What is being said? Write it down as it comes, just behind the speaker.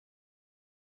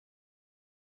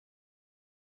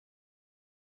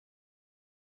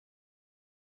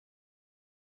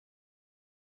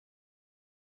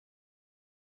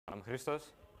I'm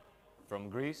Christos from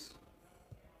Greece.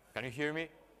 Can you hear me?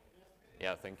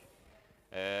 Yeah, thank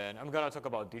you. And I'm going to talk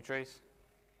about DTrace,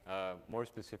 more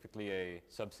specifically a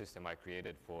subsystem I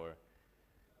created for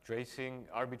tracing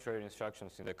arbitrary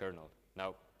instructions in the kernel.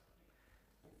 Now,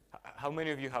 how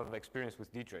many of you have experience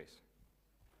with DTrace?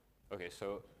 Okay,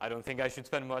 so I don't think I should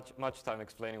spend much time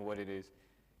explaining what it is.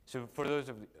 So for those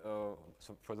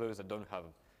that don't have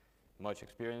much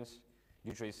experience,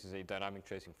 DTrace is a dynamic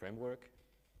tracing framework.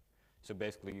 So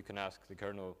basically, you can ask the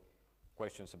kernel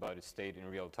questions about its state in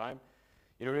real time.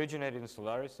 It originated in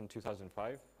Solaris in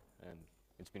 2005, and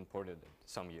it's been ported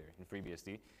some year in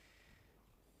FreeBSD.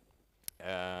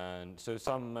 And so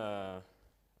some, what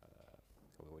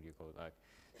do you call it? Like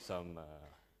some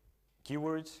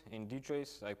keywords in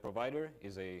DTrace, like provider,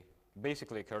 is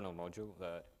basically a kernel module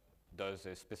that does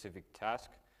a specific task,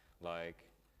 like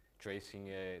tracing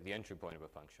the entry point of a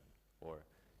function or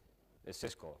a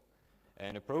syscall.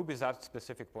 And a probe is that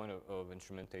specific point of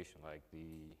instrumentation, like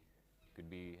could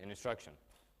be an instruction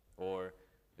or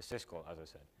a syscall, as I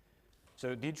said.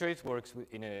 So DTrace works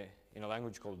in a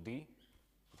language called D.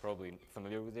 You're probably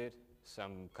familiar with it.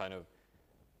 Some kind of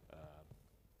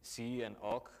C and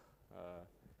awk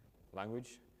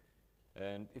language.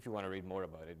 And if you want to read more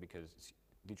about it, because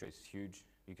DTrace is huge,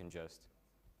 you can just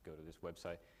go to this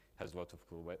website. It has lots of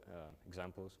cool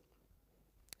examples.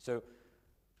 So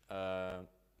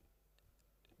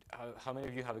how many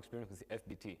of you have experience with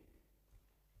FBT?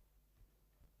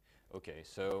 Okay,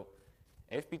 so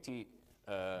FBT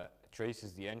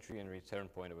traces the entry and return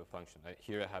point of a function.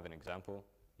 Here I have an example.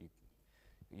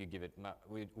 You give it,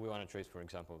 we want to trace, for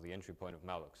example, the entry point of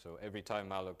malloc. So every time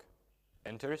malloc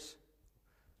enters,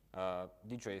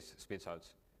 DTrace spits out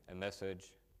a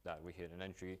message that we hit an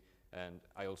entry, and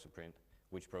I also print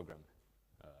which program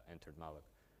entered malloc.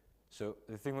 So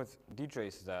the thing with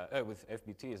DTrace is that, with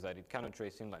FBT is that it cannot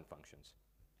trace inline functions,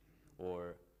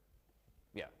 or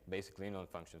yeah, basically inline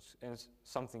functions, and it's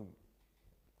something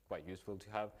quite useful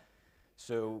to have.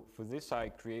 So for this, I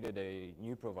created a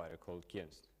new provider called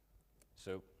kinst.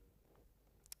 So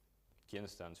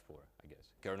kinst stands for, I guess,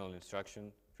 kernel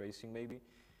instruction tracing, maybe,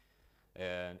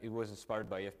 and it was inspired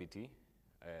by FBT,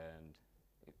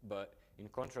 but in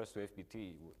contrast to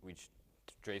FBT, which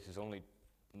traces only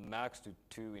max to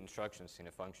 2 instructions in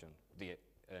a function, the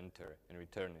enter and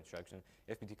return instruction,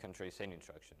 FBT can trace any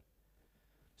instruction.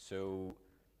 So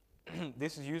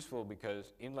this is useful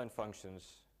because inline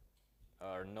functions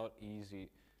are not easy.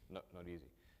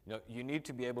 You need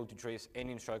to be able to trace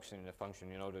any instruction in a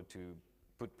function in order to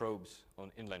put probes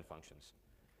on inline functions.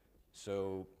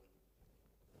 So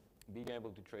being able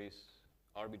to trace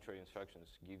arbitrary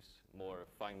instructions gives more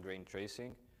fine-grained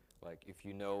tracing. Like if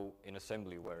you know in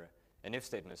assembly where an if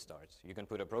statement starts, you can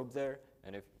put a probe there,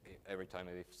 and if every time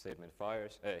an if statement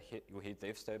fires, you hit the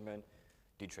if statement,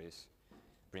 DTrace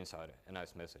prints out a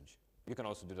nice message. You can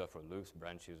also do that for loops,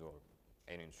 branches, or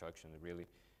any instruction, really.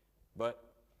 But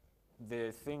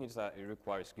the thing is that it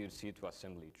requires good C to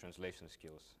assembly translation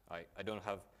skills. I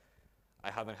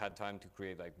haven't had time to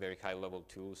create like very high-level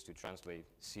tools to translate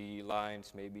C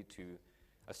lines maybe to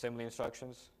assembly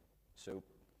instructions. So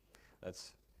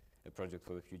that's a project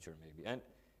for the future maybe. And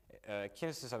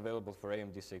kinst is available for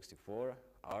AMD 64,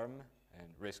 ARM, and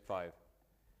RISC-V.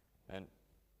 And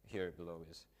here below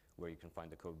is where you can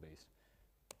find the code base.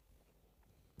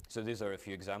 So these are a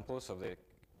few examples of the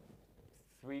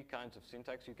 3 kinds of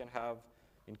syntax you can have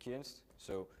in kinst.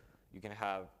 So you can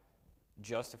have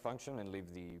just a function and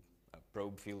leave the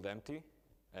probe field empty.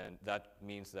 And that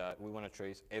means that we want to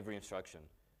trace every instruction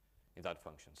in that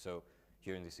function. So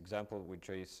here in this example, we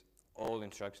trace all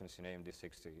instructions in AMD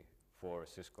 64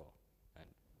 syscall. And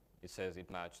it says it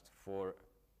matched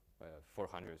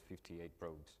 458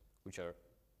 probes, which are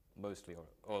mostly or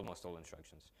almost all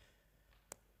instructions.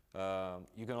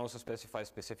 You can also specify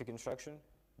specific instruction,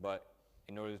 but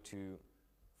in order to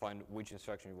find which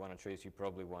instruction you want to trace, you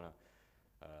probably want to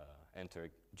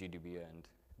enter GDB and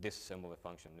disassemble a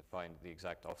function to find the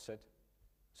exact offset.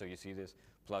 So you see this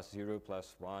 +0,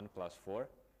 +1, +4.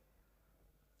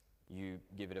 You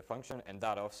give it a function and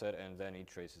that offset, and then it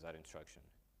traces that instruction.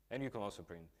 And you can also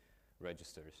print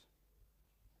registers.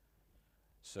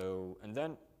 So, and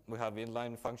then we have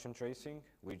inline function tracing,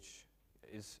 which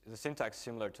is the syntax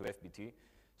similar to FBT.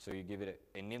 So you give it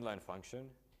an inline function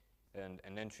and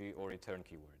an entry or return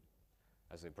keyword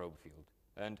as a probe field.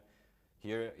 And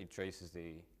here it traces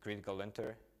the critical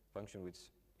enter function, which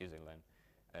is inline.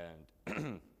 And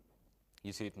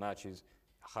you see it matches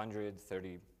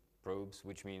 130 probes,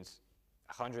 which means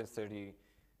 130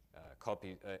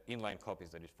 inline copies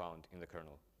that it found in the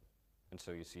kernel. And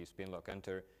so you see spin lock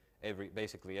enter,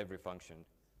 basically every function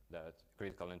that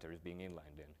critical enter is being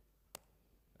inlined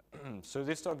in. So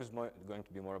this talk is going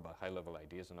to be more about high-level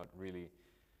ideas and not really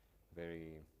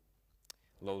very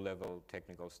low-level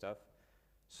technical stuff.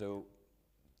 So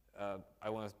I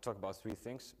want to talk about three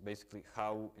things. Basically,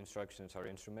 how instructions are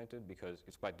instrumented, because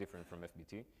it's quite different from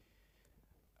FBT.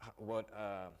 What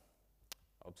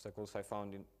obstacles I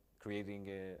found in creating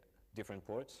different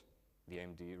ports, the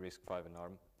AMD, RISC-V, and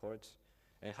ARM ports,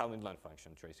 and how inline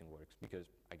function tracing works, because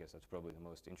I guess that's probably the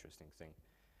most interesting thing.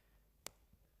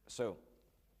 So,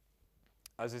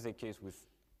 as is the case with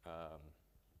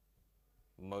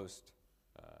most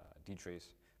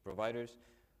DTrace providers,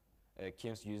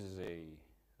 kinst uses a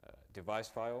device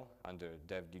file under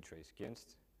dev DTrace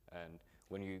kinst, and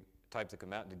when you type the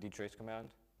command, the DTrace command,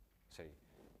 say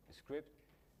the script,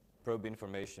 probe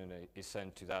information is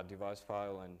sent to that device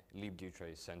file, and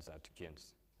libDTrace sends that to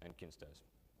kinst, and kinst does.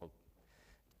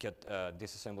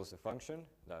 Disassembles the function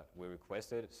that we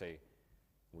requested. Say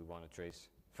we want to trace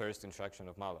first instruction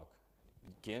of malloc.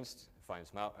 Kinst finds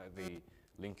the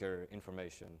linker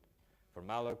information for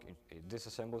malloc, it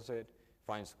disassembles it,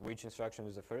 finds which instruction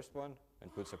is the first one,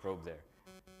 and puts a probe there.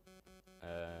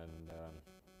 And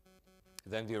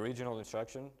then the original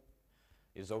instruction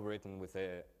is overwritten with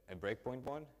a breakpoint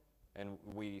one, and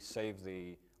we save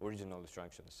the original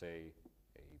instruction, say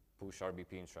a push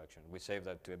RBP instruction. We save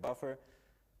that to a buffer,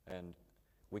 and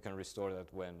we can restore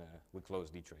that when we close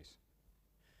DTrace.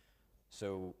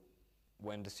 So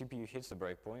when the CPU hits the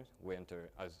breakpoint, we enter,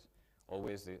 as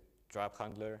always, the trap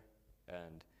handler,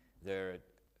 and there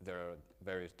are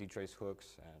various DTrace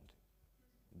hooks, and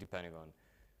depending on,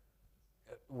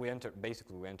 we enter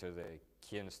the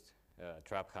kinst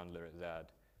trap handler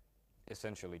that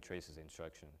essentially traces the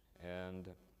instruction. And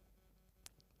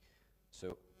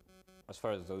so as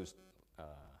far as those,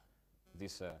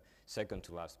 this second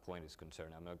to last point is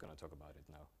concerned, I'm not going to talk about it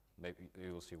now. Maybe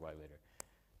you will see why later.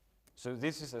 So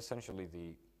this is essentially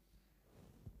the,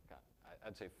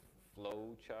 I'd say,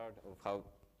 flow chart of how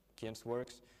kinst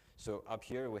works. So up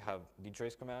here we have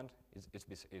DTrace command.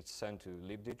 It's sent to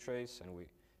libDTrace, and we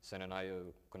send an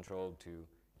IO control to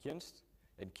kinst.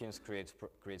 And kinst creates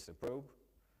the probe.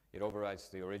 It overrides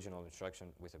the original instruction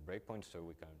with a breakpoint, so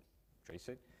we can trace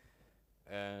it.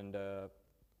 And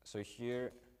so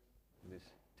here, this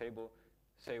table,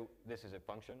 say this is a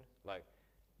function, like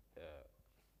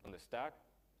on the stack,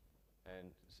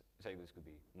 and say this could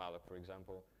be malloc, for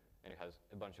example, and it has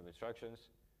a bunch of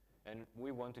instructions, and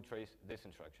we want to trace this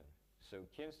instruction. So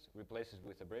kinst replaces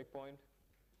with a breakpoint,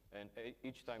 and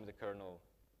each time the kernel,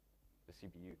 the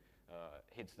CPU,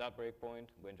 hits that breakpoint,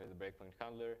 we enter the breakpoint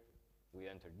handler, we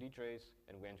enter DTrace,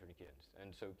 and we enter the kinst.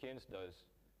 And so kinst does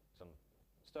some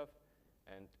stuff,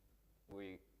 and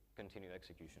we continue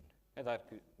execution. And that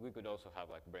we could also have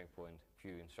like breakpoint,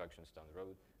 few instructions down the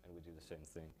road, and we do the same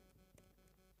thing.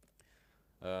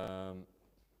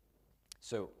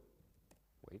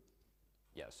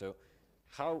 So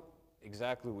how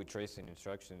exactly we trace an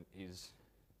instruction is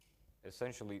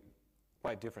essentially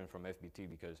quite different from FBT,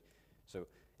 because so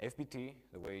FBT,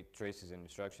 the way it traces an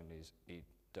instruction is it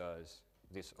does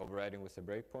this overriding with a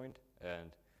breakpoint,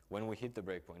 and when we hit the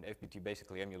breakpoint, FBT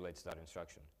basically emulates that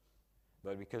instruction.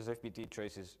 But because FBT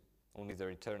traces only the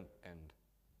return and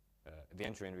the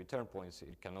entry and return points,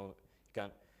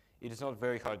 it is not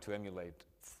very hard to emulate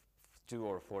 2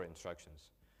 or 4 instructions.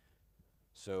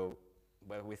 So,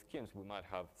 but with kinst, we might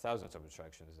have thousands of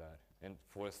instructions and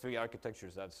for 3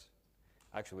 architectures, that's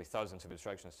actually thousands of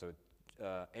instructions. So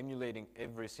emulating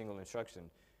every single instruction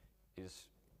is,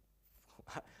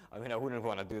 I mean, I wouldn't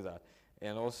want to do that.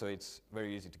 And also, it's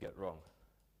very easy to get wrong.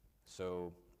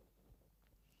 So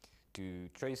to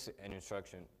trace an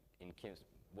instruction in kinst,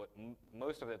 what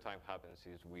most of the time happens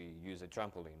is we use a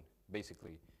trampoline,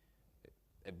 basically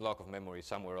a block of memory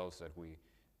somewhere else that we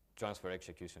transfer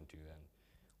execution to, and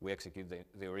we execute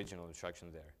the original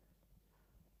instruction there.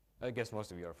 I guess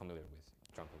most of you are familiar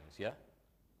with trampolines, yeah?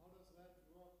 How does that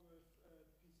work with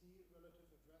PC relative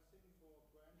addressing for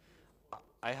branches?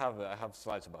 I have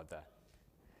slides about that.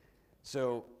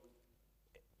 So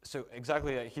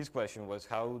exactly his question was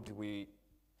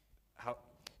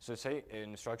so say an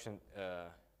instruction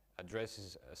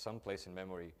addresses some place in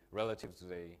memory relative to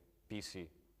the PC,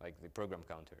 like the program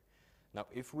counter. Now,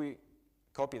 if we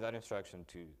copy that instruction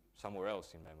to somewhere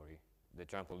else in memory, the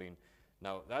trampoline,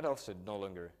 now that offset no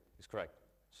longer is correct.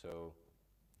 So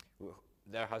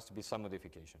there has to be some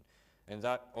modification. And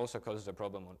that also causes a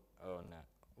problem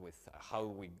with how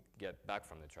we get back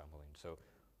from the trampoline. So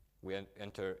we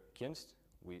enter kinst,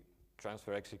 we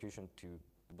transfer execution to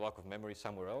a block of memory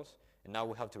somewhere else, and now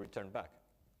we have to return back.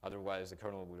 Otherwise, the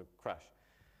kernel will crash.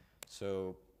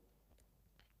 So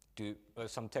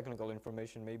some technical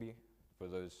information maybe for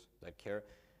those that care.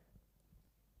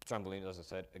 Trampoline, as I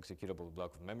said, executable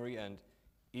block of memory, and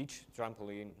each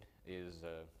trampoline is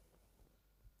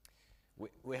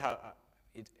we have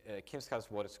kinst has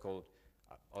what is called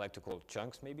I like to call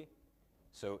chunks maybe.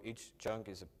 So each chunk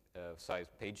is a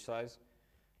page size,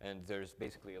 and there's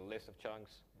basically a list of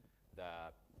chunks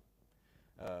that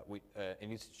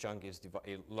and each chunk is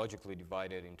logically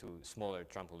divided into smaller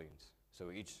trampolines. So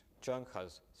each chunk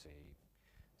has, say,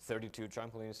 32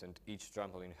 trampolines, and each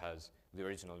trampoline has the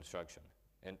original instruction.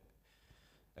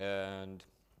 And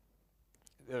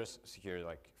there's here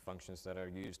like functions that are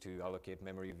used to allocate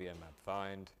memory via map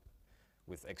find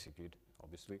with execute,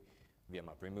 obviously, via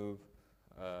map remove.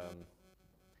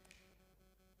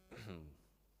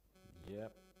 Yeah.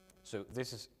 So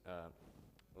this is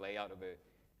layout of a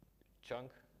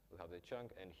chunk. We have the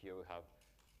chunk, and here we have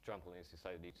trampolines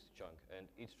inside each chunk. And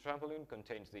each trampoline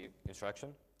contains the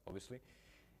instruction, obviously.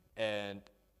 And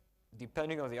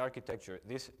depending on the architecture,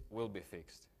 this will be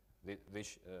fixed.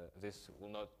 This will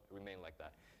not remain like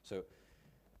that. So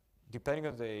depending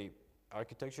on the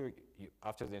architecture,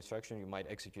 after the instruction, you might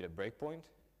execute a breakpoint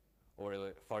or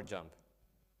a far jump.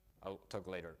 I'll talk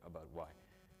later about why.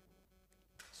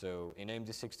 So in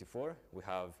AMD64, we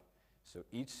have, so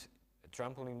each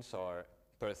trampolines are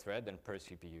per thread and per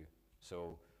CPU.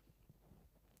 So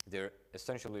they're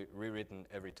essentially rewritten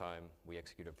every time we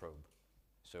execute a probe.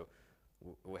 So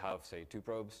we have, say, 2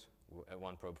 probes,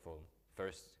 one probe for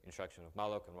first instruction of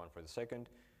malloc and one for the second.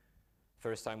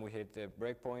 First time we hit the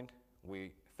breakpoint,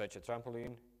 we fetch a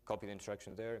trampoline, copy the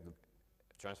instruction there,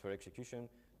 transfer execution,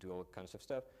 do all kinds of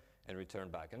stuff, and return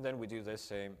back. And then we do the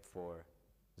same for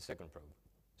the second probe.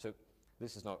 So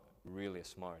this is not really a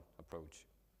smart approach.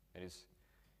 It is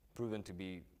proven to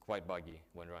be quite buggy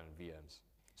when running VMs.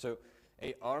 So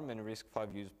ARM and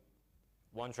RISC-V use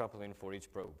one trampoline for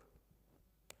each probe.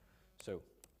 So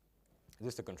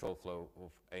this is the control flow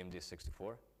of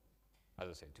AMD64, as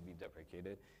I said, to be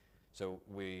deprecated. So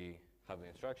we have the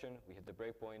instruction, we hit the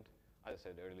breakpoint, as I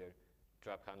said earlier,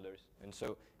 trap handlers. And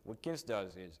so what kinst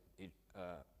does is,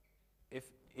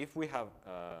 if we have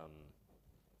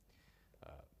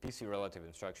PC relative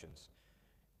instructions,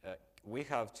 we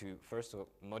have to first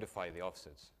modify the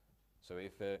offsets. So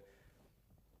if there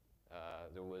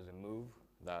was a move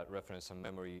that referenced some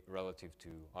memory relative to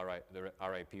the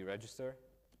RIP register,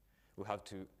 we have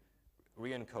to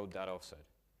re-encode that offset.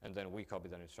 And then we copy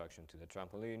that instruction to the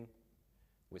trampoline.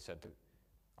 We set the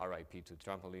RIP to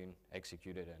trampoline,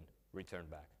 execute it, and return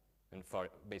back. And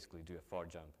basically do a far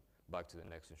jump back to the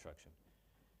next instruction.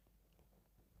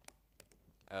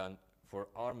 And for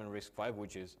ARM and RISC-V,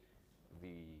 which is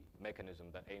the mechanism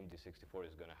that AMD64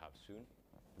 is going to have soon,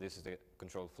 this is the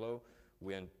control flow.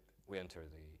 We enter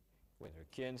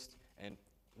kinst, and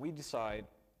we decide,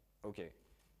 okay,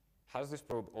 has this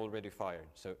probe already fired?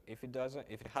 So if it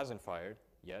hasn't fired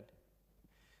yet,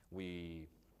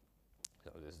 so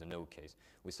this is the no case.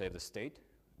 We save the state,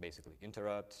 basically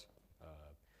interrupts,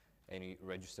 any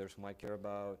registers we might care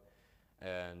about,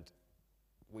 and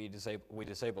we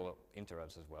disable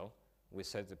interrupts as well. We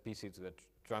set the PC to the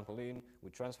trampoline, we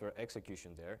transfer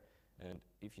execution there, and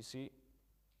if you see,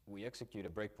 we execute a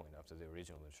breakpoint after the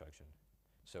original instruction.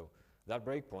 So that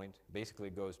breakpoint basically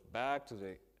goes back to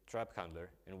the trap handler,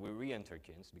 and we re-enter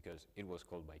kinst because it was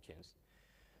called by kinst.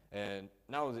 And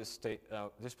now this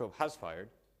probe has fired,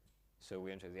 so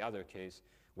we enter the other case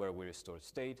where we restore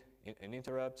state and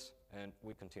interrupts, and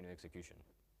we continue execution.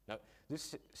 Now,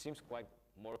 this seems quite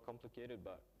more complicated,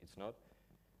 but it's not.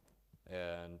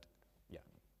 And yeah,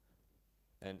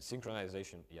 and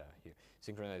synchronization, here.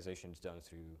 Synchronization is done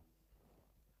through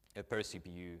a per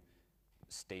CPU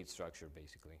state structure,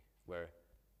 basically, where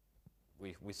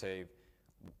we save,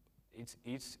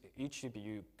 each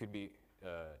CPU could be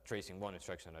tracing one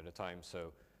instruction at a time.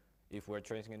 So if we're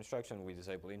tracing an instruction, we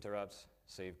disable interrupts,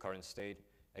 save current state,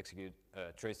 execute,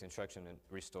 trace the instruction, and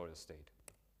restore the state.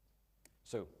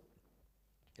 So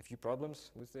a few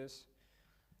problems with this.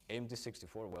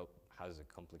 AMD64, well, has a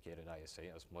complicated ISA,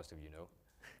 as most of you know.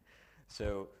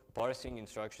 So parsing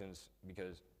instructions,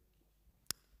 because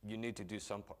you need to do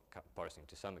some parsing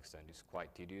to some extent, is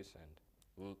quite tedious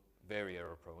and very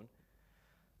error prone.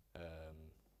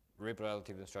 RIP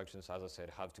relative instructions, as I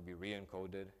said, have to be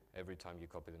re-encoded every time you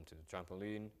copy them to the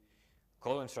trampoline.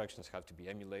 Call instructions have to be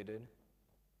emulated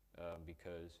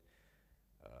because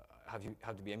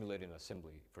have to be emulated in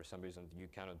assembly. For some reason, you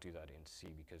cannot do that in C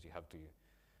because you have to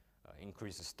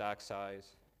increase the stack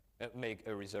size, make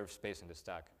a reserved space in the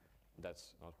stack.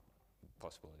 That's not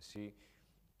possible in C.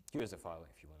 Here's the file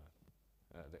if you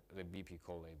want to, the BP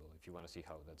call label, if you want to see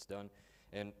how that's done.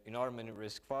 And in ARM and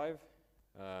RISC-V,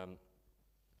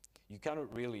 you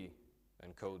cannot really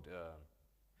encode,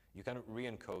 you cannot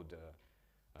re-encode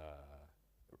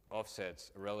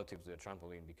offsets relative to the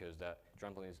trampoline because that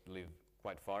trampolines live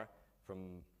quite far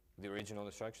from the original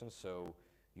instructions, so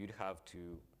you'd have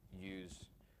to use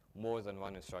more than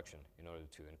one instruction in order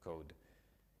to encode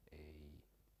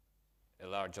a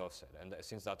large offset. And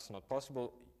since that's not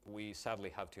possible, we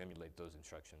sadly have to emulate those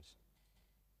instructions.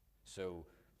 So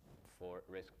for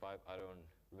RISC-V, I don't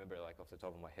remember like off the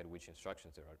top of my head which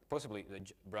instructions there are. Possibly the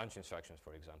branch instructions,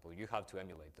 for example, you have to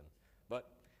emulate them. But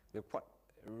they're quite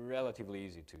relatively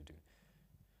easy to do.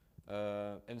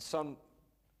 And some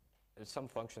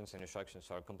functions and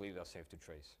instructions are completely unsafe to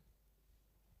trace.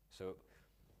 So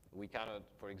we cannot,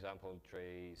 for example,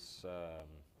 trace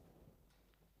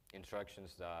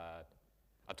instructions that,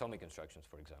 atomic instructions,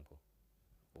 for example,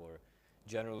 or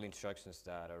general instructions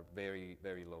that are very,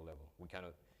 very low level. We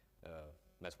cannot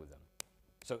mess with them.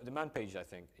 So the man page, I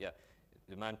think, yeah,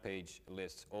 the man page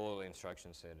lists all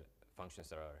instructions and functions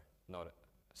that are not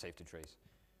safe to trace.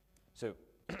 So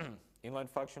inline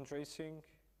function tracing,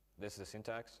 this is the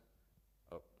syntax.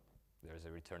 Oh, there's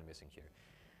a return missing here.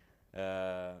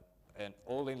 And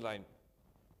all inline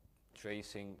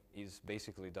tracing is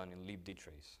basically done in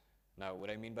libdtrace. Now, what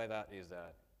I mean by that is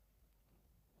that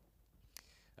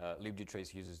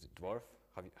libdtrace uses dwarf.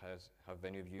 Have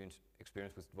any of you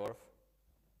experience with dwarf?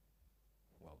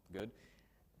 Well, good.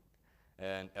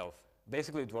 And ELF.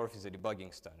 Basically, dwarf is a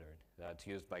debugging standard that's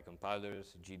used by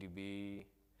compilers, GDB,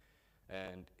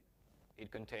 and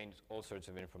it contains all sorts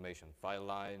of information, file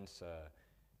lines,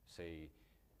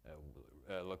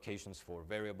 locations for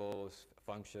variables,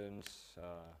 functions,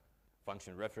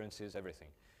 function references, everything.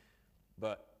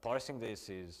 But parsing this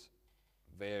is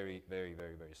very, very,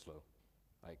 very, very slow.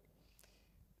 Like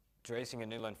tracing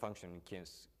an inline function in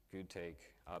kinst could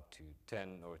take up to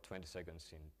 10 or 20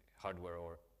 seconds in hardware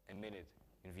or a minute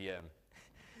in VM.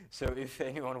 So if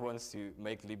anyone wants to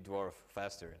make libdwarf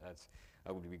faster,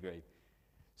 that would be great.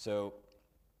 So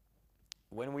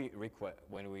when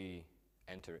we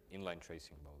enter inline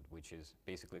tracing mode, which is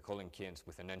basically calling kinst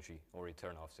with an entry or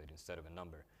return offset instead of a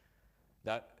number,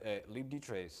 that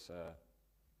libdtrace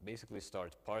basically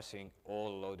starts parsing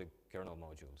all loaded kernel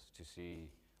modules to see,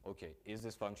 okay, is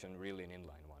this function really an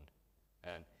inline one?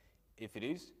 And if it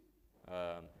is,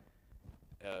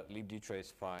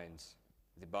 libdtrace finds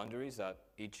the boundaries that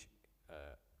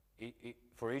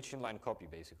for each inline copy,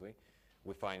 basically,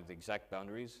 we find the exact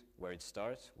boundaries, where it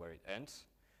starts, where it ends,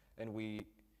 and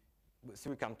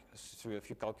through a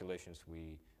few calculations,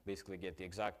 we basically get the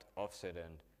exact offset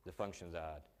and the function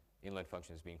that inline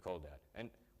function is being called at. And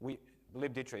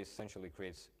libdtrace essentially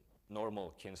creates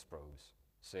normal kinst probes.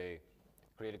 Say,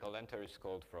 critical enter is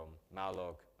called from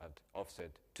malloc at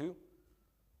offset 2.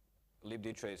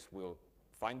 libdtrace will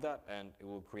find that, and it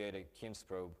will create a kinst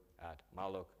probe at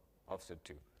malloc offset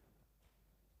 2.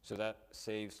 So that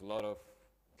saves a lot of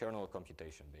kernel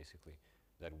computation, basically.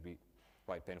 That would be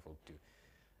quite painful to do.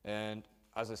 And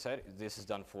as I said, this is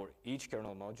done for each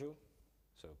kernel module,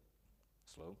 so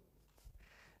slow.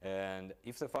 And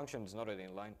if the function is not an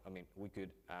inline, I mean, we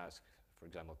could ask, for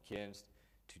example, kinst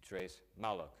to trace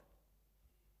malloc.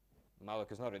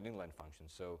 Malloc is not an inline function,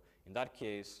 so in that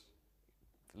case,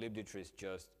 libdtrace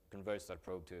just converts that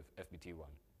probe to FBT1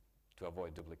 to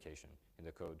avoid duplication in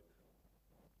the code.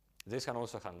 This can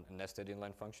also have nested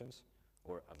inline functions,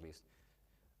 or at least,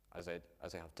 as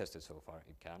I have tested so far,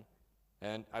 it can.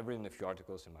 And I've written a few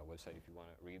articles on my website if you want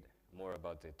to read more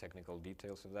about the technical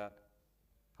details of that,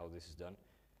 how this is done.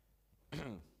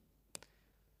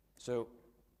 So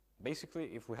basically,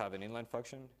 if we have an inline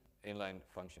function,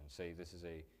 say this is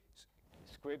a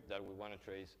script that we want to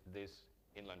trace this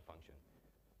inline function.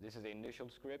 This is the initial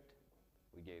script.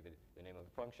 We gave it the name of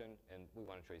the function, and we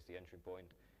want to trace the entry point.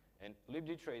 And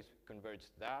libdtrace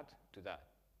converts that to that,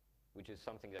 which is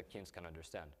something that kinst can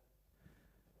understand.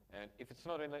 And if it's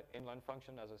not an inline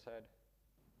function, as I said,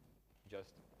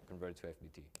 just convert to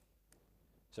FBT.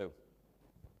 So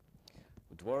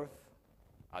dwarf,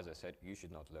 as I said, you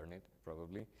should not learn it,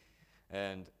 probably.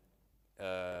 And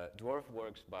dwarf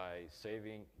works by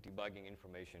saving debugging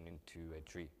information into a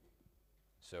tree.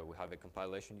 So we have a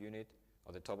compilation unit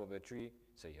on the top of a tree,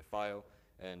 say a file,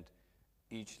 and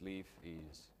each leaf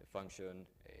is a function,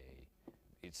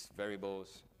 its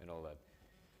variables, and all that,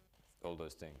 all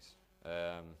those things.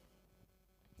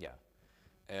 Yeah.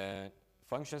 And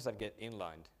functions that get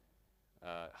inlined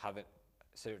have a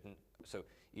certain, so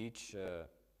each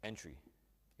entry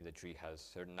in the tree has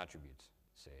certain attributes.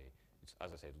 Say,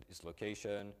 as I said, its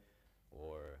location,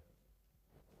 or,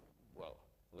 well,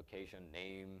 location,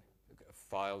 name, a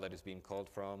file that is being called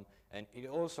from, and it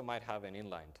also might have an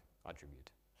inlined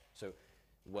attribute. So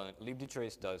when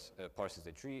libdtrace does parses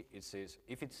the tree, it says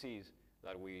if it sees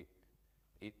that we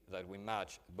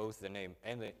match both the name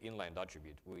and the inline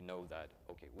attribute, we know that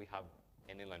okay, we have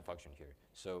an inline function here.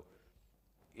 So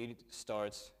it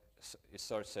starts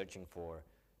searching for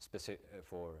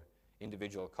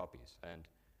individual copies, and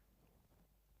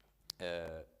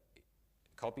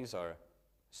copies are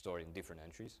stored in different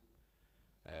entries,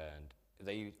 and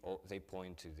they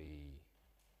point to the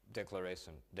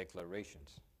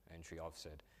declarations entry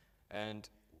offset, and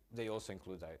they also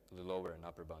include the lower and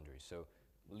upper boundaries. So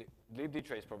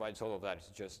libdtrace provides all of that. It's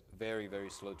just very, very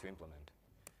slow to implement.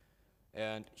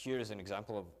 And here is an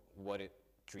example of what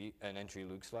an entry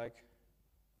looks like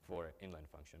for an inline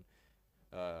function.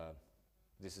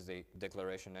 This is a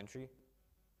declaration entry.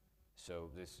 So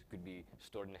this could be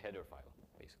stored in a header file,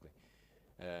 basically.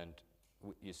 And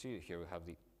you see here we have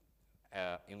the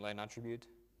inline attribute.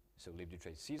 So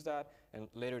libdtrace sees that, and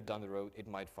later down the road, it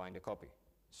might find a copy.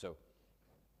 So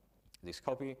this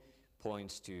copy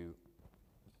points to,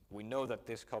 we know that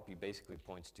this copy basically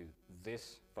points to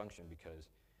this function because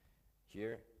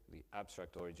here the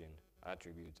abstract origin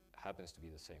attribute happens to be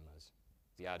the same as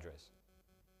the address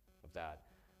of that,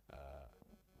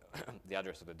 the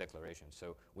address of the declaration.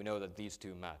 So we know that these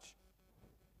two match.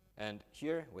 And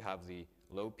here we have the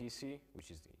low PC, which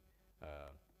is the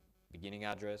beginning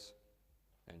address,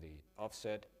 and the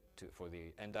offset for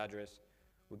the end address.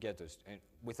 We get those, and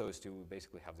with those two, we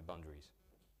basically have the boundaries.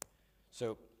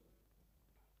 So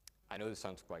I know this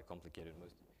sounds quite complicated.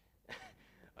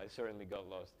 I certainly got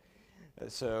lost.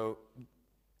 So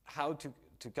how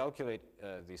to calculate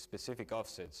the specific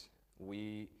offsets,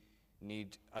 we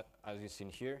need, as you've seen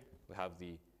here, we have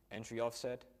the entry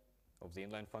offset of the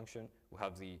inline function. We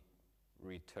have the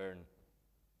return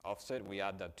offset. We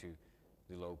add that to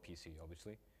the low PC,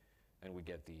 obviously, and we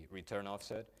get the return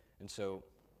offset. And so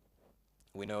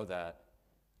we know that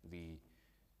the,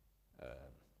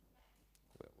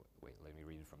 wait, let me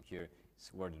read it from here.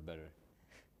 It's worded better.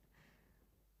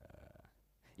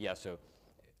 Yeah, so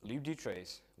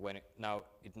libdtrace, now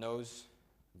it knows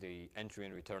the entry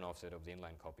and return offset of the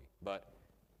inline copy, but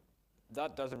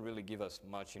that doesn't really give us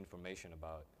much information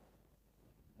about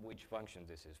which function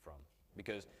this is from,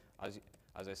 because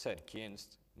as I said,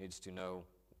 kinst needs to know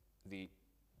the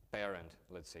parent,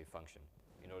 let's say, function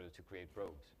in order to create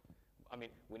probes. I mean,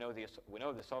 we know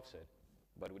this offset,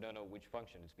 but we don't know which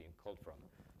function it's being called from.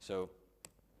 So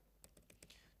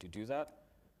to do that,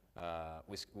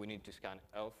 we need to scan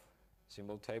ELF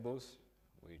symbol tables,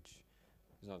 which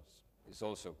is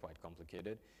also quite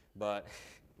complicated. But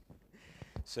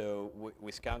so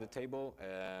we scan the table,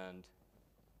 and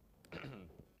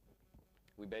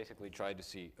we basically try to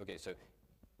see, okay, so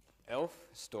ELF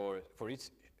store, for each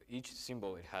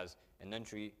symbol, it has an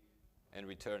entry and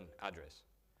return address.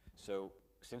 So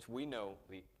since we know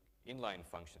the inline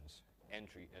functions,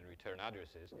 entry and return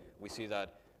addresses, we see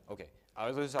that, okay,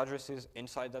 are those addresses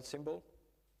inside that symbol?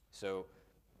 So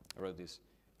I wrote this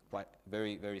quite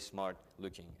very, very smart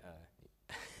looking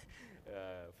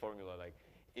formula, like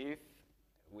if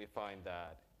we find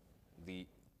that the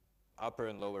upper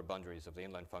and lower boundaries of the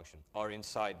inline function are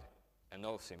inside a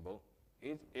null symbol,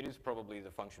 it is probably the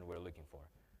function we're looking for.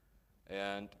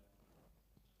 And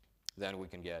then we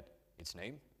can get its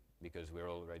name, because we're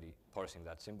already parsing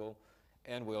that symbol,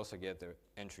 and we also get the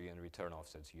entry and return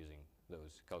offsets using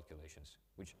those calculations,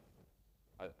 which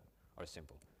are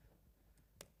simple.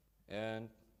 And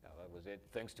that was it.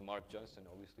 Thanks to Mark Johnston,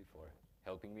 obviously, for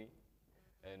helping me,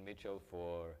 and Mitchell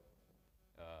for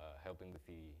helping with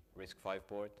the RISC-V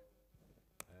port.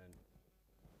 And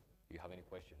do you have any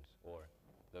questions, or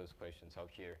those questions out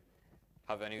here?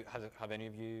 Have any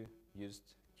of you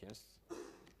used kinst?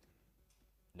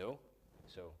 No?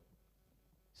 So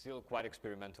still quite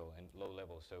experimental and low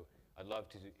level, so I'd love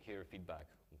to hear feedback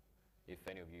if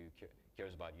any of you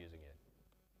cares about using it.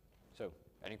 So,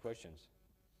 any questions?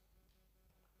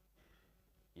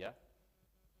 Yeah?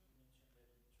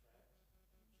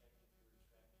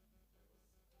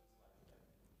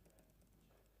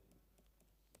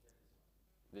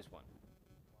 This one.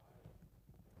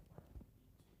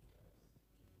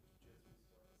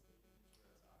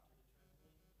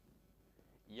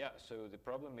 Yeah, so the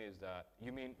problem is that,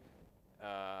 you mean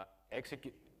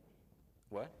execute,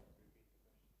 what?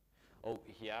 Oh,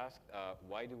 he asked,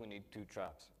 why do we need two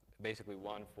traps? Basically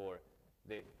one for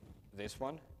this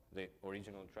one, the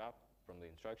original trap from the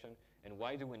instruction, and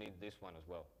why do we need this one as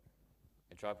well?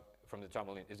 A trap from the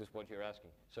trampoline, is this what you're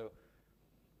asking? So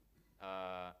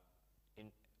in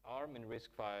ARM and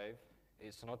RISC-V,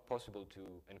 it's not possible to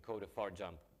encode a far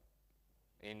jump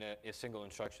in a single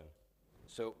instruction.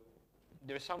 So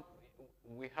there's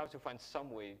we have to find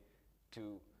some way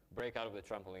to break out of the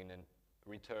trampoline and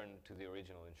return to the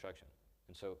original instruction.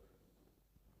 And so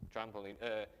trampoline,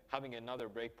 having another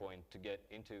breakpoint to get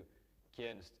into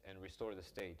kinst and restore the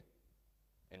state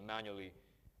and manually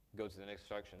go to the next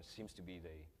instruction seems to be the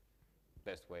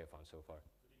best way I found so far.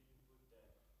 Couldn't you put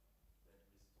that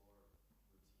restore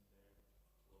routine there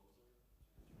closer to the trampoline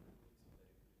so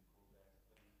that it couldn't go back to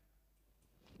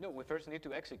play? No, we first need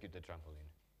to execute the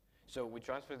trampoline. So we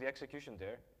transfer the execution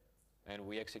there, and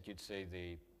we execute, say,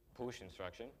 the push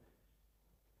instruction.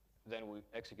 Then we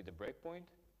execute the breakpoint.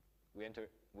 We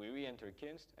re-enter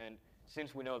kinst, and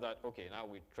since we know that, okay, now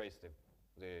we trace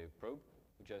the probe,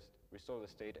 we just restore the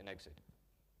state and exit.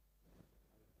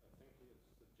 I think he is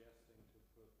suggesting to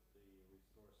put the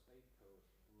restore state code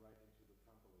right into the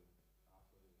trampoline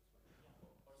after the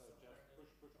instruction. Yeah, So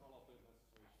just push all of the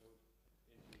necessary code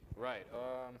into. Right.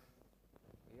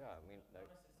 Yeah. I mean, not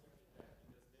like, necessarily that,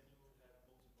 because then you would have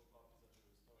multiple copies of the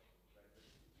restore code, right? But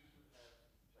you could have,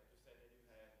 like you said, then you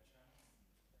have chunks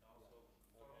and also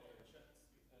formal chunks.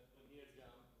 And here's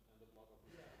jump and the block of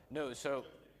no. So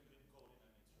Then you could encode in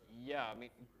an instruction. yeah, I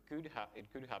mean, it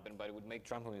could happen, but it would make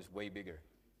trampolines way bigger.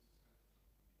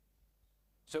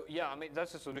 So yeah, I mean,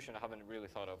 that's a solution I haven't really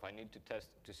thought of. I need to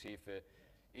test to see if it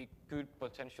could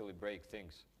potentially break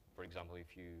things. For example,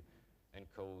 if you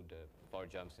encode bar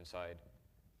jumps inside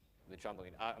the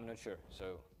trampoline. I'm not sure.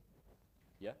 So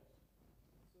yeah.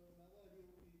 So another,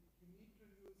 you need to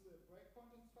use a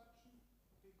breakpoint instruction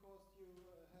because you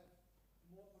have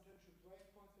more potential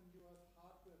breakpoints than you have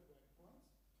hardware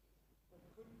breakpoints. But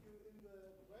couldn't you, in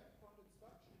the breakpoint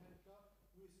instruction handler,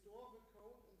 restore the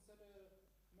code and set a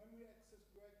memory access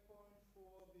breakpoint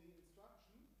for the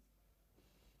instruction?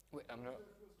 Wait, I'm So if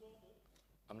you restored it,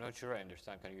 not sure I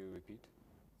understand. Can you repeat?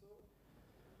 so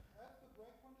have the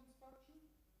breakpoint instruction,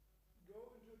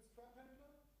 go into its trap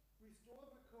handler, restore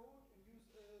the code, and use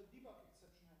a debug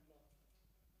exception handler.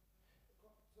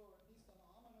 So at least on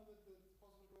ARM, I know that it's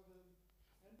possible to have a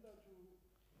handler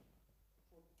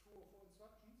for 2 or 4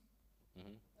 instructions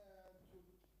Mm-hmm. to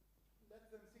let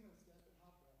them single step in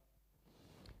hardware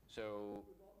So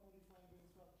without modifying the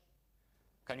instruction.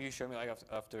 can you show me like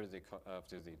after the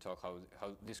talk how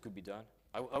this could be done?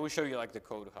 I will show you like the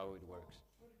code how it works.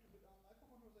 32-bit ARM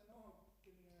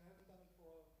microcontrollers, I know I haven't done it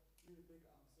for really big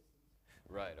ARM systems.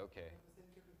 Right. Okay. They have the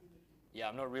same capability. Yeah,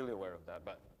 I'm not really aware of that,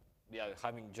 but yeah,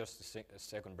 having just a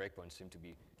second breakpoint seemed to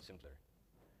be simpler.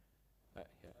 Yeah.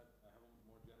 I have a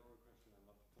more general question. I'm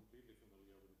not completely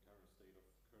familiar with the current state of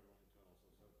kernel internals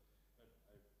also, but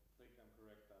I think I'm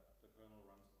correct that the kernel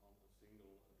runs on a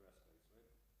single address space,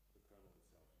 right? The kernel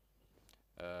itself.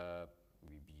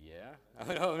 Yeah.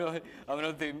 I'm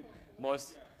not the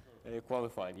most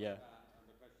qualified. Yeah. And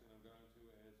the question I'm going to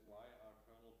is why are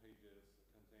kernel pages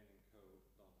containing code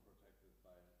not protected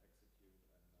by an execute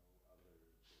and no other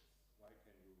bits? Why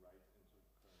can you write into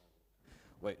kernel?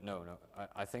 Wait, no.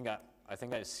 I think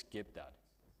I skipped that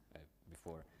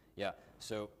before. Yeah.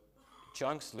 So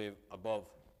chunks live above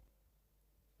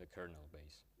the kernel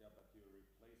base. Yeah, but you're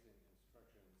replacing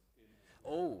instructions in a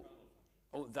Oh. kernel function.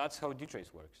 Oh, that's how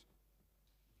DTrace works.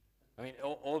 I mean,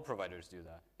 all providers do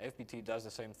that. FBT does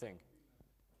the same thing.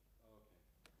 Oh,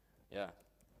 okay. Yeah.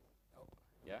 Oh,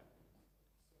 yeah.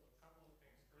 So a couple of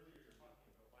things. Earlier you're talking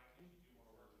about why can't you do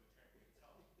more work with the trampoline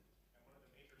itself? And one of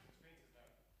the major constraints is that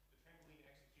the trampoline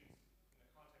executes in the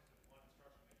context of one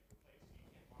instruction that you've replaced, so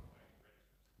you can't modify any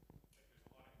registers. Like there's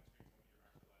a lot of constraints on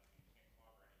what you're actually allowed to do. You can't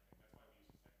clobber anything. That's why we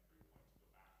use the second breakpoint to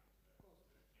go back into the kinst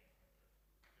handler.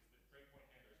 Because the breakpoint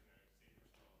handler is going to save your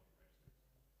restore all of your registers.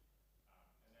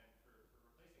 And then for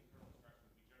replacing kernel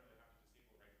instructions, we generally have to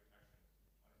disable write protection on a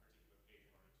particular page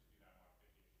in order to do that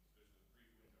modification. So there's a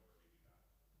brief window where we do that.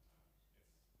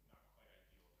 It's not quite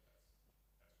ideal, but that's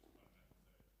just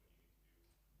fundamentals that what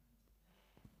you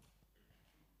need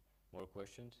to do. More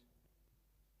questions?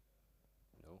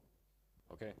 No?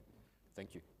 Okay.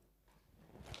 Thank you.